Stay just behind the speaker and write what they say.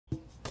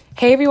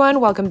Hey everyone,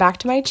 welcome back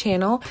to my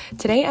channel.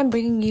 Today I'm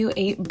bringing you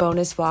a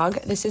bonus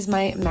vlog. This is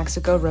my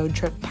Mexico road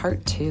trip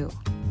part 2.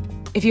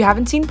 If you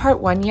haven't seen part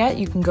 1 yet,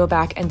 you can go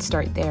back and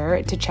start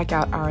there to check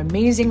out our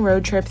amazing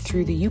road trip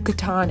through the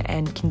Yucatan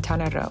and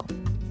Quintana Roo.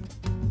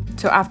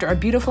 So after a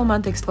beautiful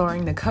month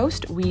exploring the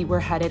coast, we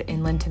were headed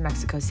inland to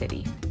Mexico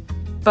City.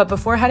 But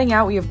before heading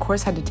out, we of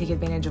course had to take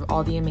advantage of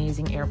all the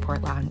amazing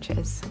airport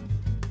lounges.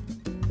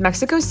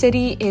 Mexico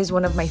City is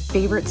one of my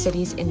favorite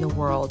cities in the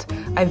world.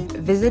 I've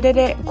visited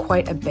it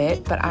quite a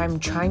bit, but I'm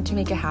trying to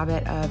make a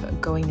habit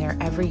of going there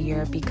every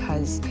year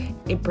because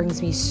it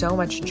brings me so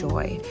much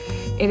joy.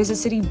 It is a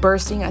city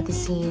bursting at the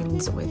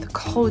seams with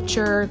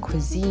culture,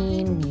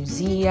 cuisine,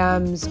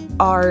 museums,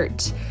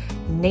 art,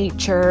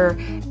 nature,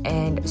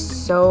 and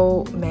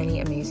so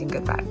many amazing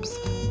good vibes.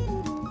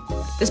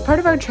 This part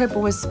of our trip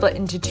was split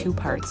into 2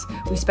 parts.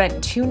 We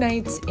spent 2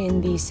 nights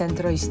in the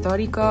Centro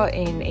Histórico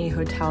in a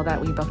hotel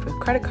that we booked with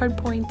credit card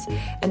points,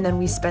 and then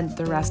we spent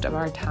the rest of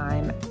our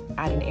time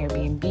at an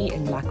Airbnb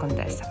in La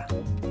Condesa.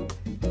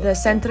 The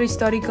Centro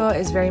Histórico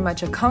is very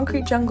much a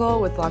concrete jungle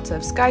with lots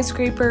of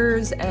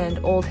skyscrapers and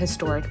old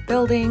historic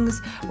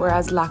buildings,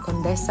 whereas La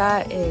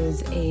Condesa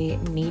is a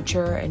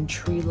nature and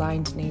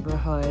tree-lined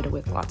neighborhood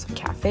with lots of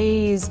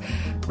cafes,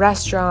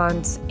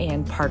 restaurants,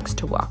 and parks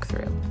to walk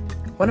through.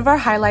 One of our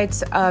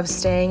highlights of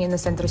staying in the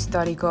Centro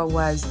Histórico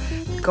was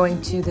going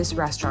to this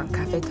restaurant,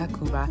 Café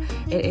Tacuba.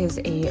 It is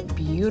a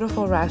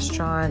beautiful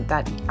restaurant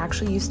that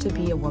actually used to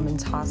be a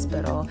women's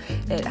hospital.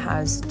 It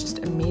has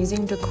just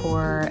amazing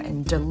decor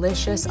and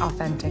delicious,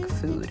 authentic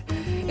food.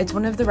 It's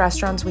one of the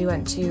restaurants we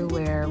went to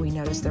where we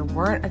noticed there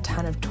weren't a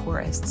ton of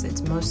tourists.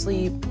 It's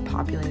mostly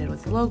populated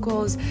with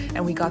locals,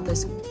 and we got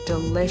this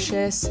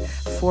delicious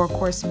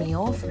 4-course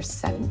meal for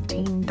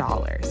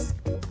 $17.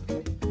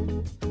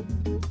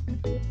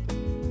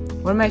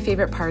 One of my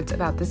favorite parts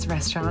about this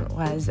restaurant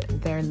was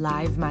their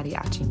live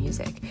mariachi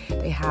music.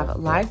 They have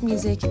live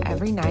music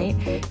every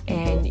night,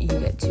 and you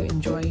get to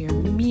enjoy your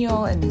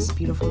meal in this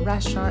beautiful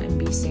restaurant and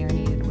be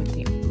serenaded with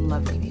the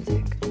lovely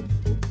music.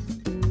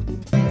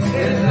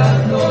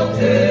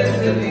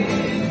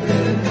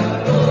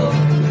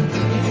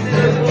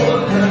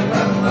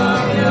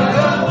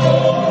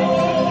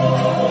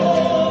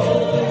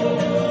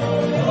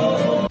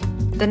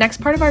 The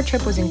next part of our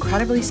trip was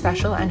incredibly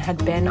special and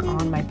had been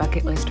on my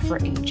bucket list for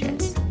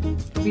ages.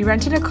 We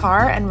rented a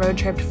car and road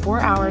tripped 4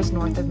 hours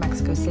north of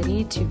Mexico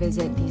City to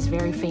visit these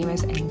very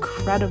famous and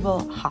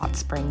incredible hot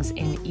springs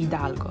in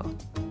Hidalgo.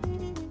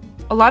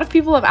 A lot of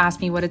people have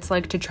asked me what it's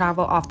like to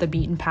travel off the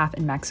beaten path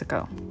in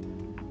Mexico.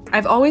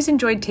 I've always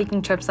enjoyed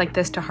taking trips like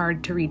this to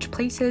hard-to-reach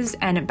places,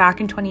 and back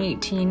in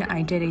 2018,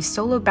 I did a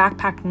solo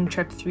backpacking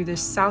trip through the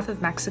south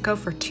of Mexico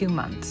for 2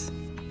 months.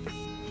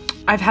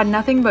 I've had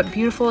nothing but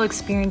beautiful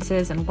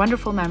experiences and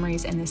wonderful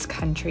memories in this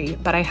country,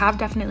 but I have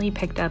definitely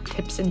picked up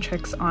tips and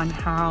tricks on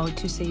how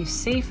to stay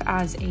safe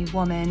as a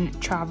woman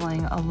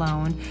traveling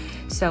alone.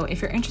 So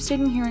if you're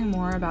interested in hearing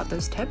more about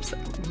those tips,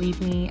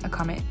 leave me a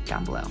comment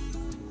down below.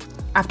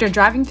 After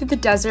driving through the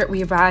desert,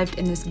 we arrived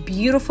in this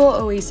beautiful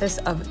oasis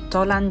of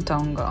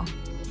Tolantongo.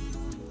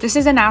 This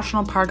is a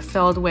national park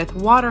filled with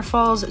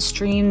waterfalls,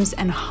 streams,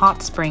 and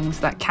hot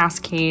springs that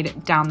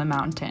cascade down the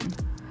mountain.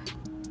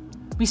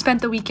 We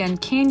spent the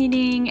weekend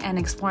canyoning and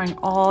exploring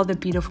all the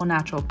beautiful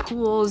natural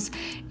pools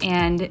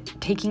and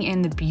taking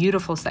in the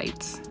beautiful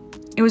sights.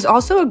 It was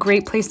also a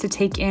great place to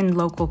take in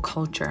local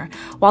culture.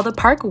 While the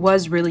park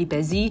was really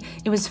busy,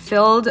 it was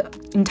filled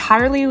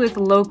entirely with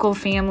local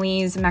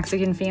families,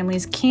 Mexican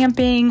families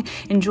camping,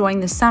 enjoying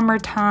the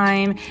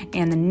summertime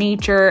and the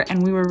nature,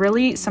 and we were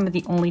really some of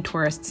the only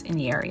tourists in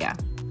the area.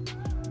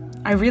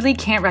 I really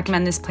can't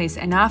recommend this place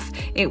enough.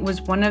 It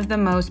was one of the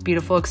most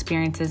beautiful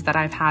experiences that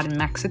I've had in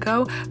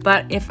Mexico,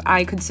 but if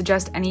I could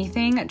suggest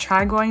anything,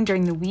 try going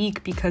during the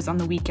week because on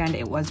the weekend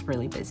it was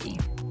really busy.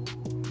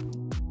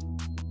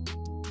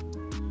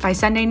 By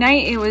Sunday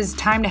night, it was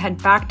time to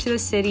head back to the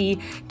city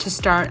to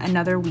start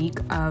another week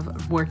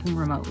of working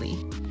remotely.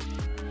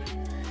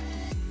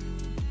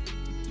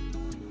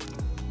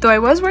 Though I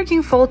was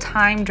working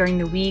full-time during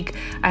the week,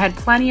 I had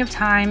plenty of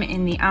time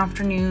in the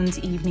afternoons,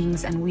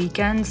 evenings, and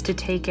weekends to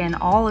take in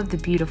all of the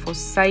beautiful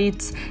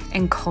sights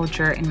and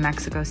culture in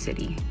Mexico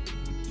City.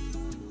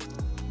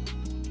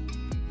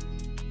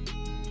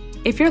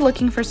 If you're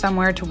looking for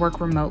somewhere to work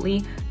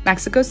remotely,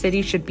 Mexico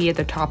City should be at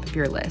the top of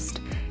your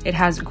list. It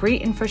has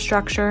great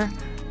infrastructure,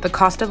 the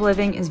cost of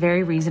living is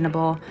very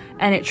reasonable,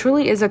 and it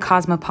truly is a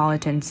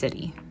cosmopolitan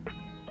city.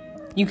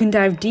 You can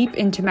dive deep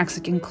into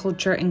Mexican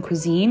culture and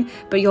cuisine,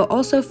 but you'll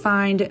also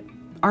find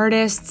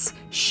artists,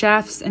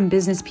 chefs, and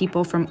business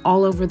people from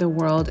all over the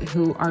world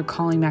who are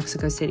calling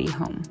Mexico City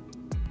home.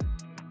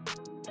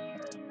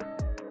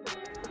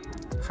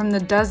 From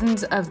the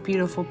dozens of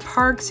beautiful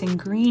parks and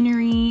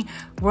greenery,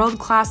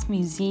 world-class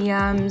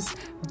museums,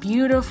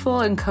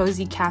 beautiful and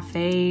cozy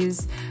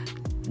cafes,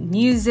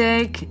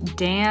 music,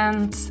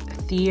 dance,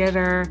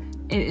 theater,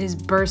 it is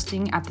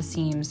bursting at the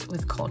seams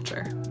with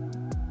culture.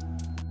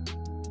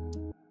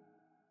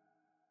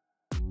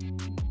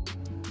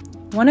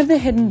 One of the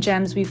hidden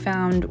gems we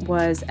found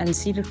was El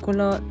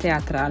Círculo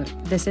Teatral.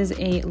 This is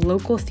a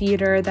local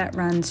theater that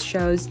runs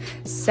shows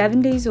 7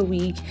 days a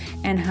week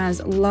and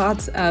has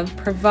lots of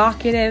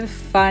provocative,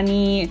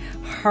 funny,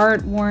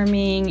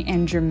 heartwarming,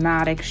 and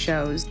dramatic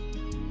shows.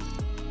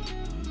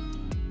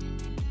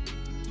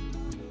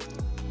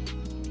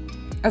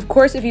 Of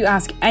course, if you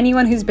ask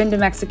anyone who's been to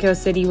Mexico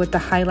City what the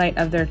highlight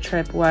of their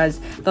trip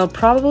was, they'll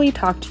probably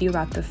talk to you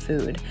about the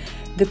food.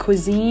 The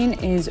cuisine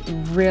is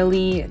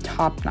really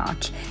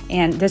top-notch,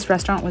 and this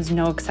restaurant was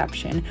no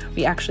exception.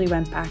 We actually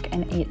went back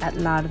and ate at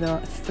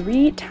Lardo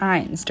 3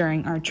 times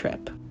during our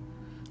trip.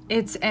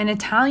 It's an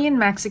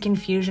Italian-Mexican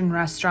fusion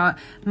restaurant,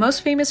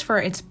 most famous for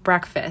its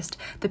breakfast.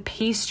 The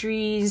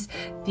pastries,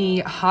 the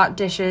hot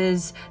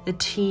dishes, the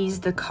teas,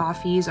 the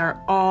coffees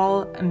are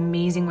all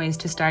amazing ways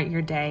to start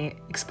your day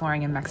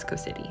exploring in Mexico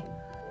City.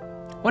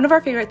 One of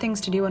our favorite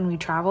things to do when we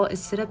travel is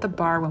sit at the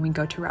bar when we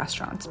go to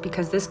restaurants,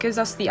 because this gives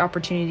us the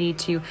opportunity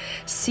to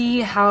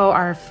see how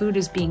our food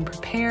is being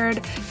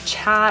prepared,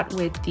 chat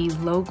with the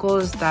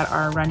locals that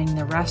are running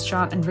the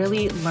restaurant, and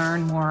really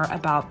learn more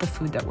about the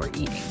food that we're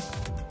eating.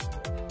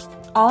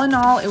 All in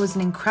all, it was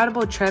an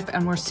incredible trip,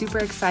 and we're super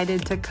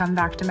excited to come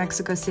back to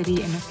Mexico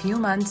City in a few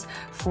months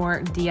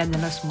for Dia de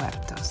los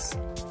Muertos.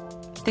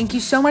 Thank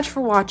you so much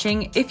for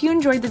watching. If you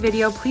enjoyed the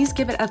video, please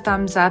give it a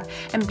thumbs up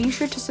and be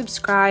sure to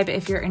subscribe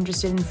if you're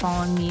interested in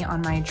following me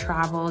on my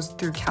travels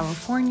through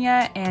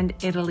California and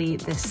Italy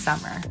this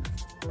summer.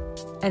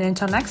 And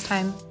until next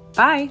time,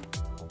 bye!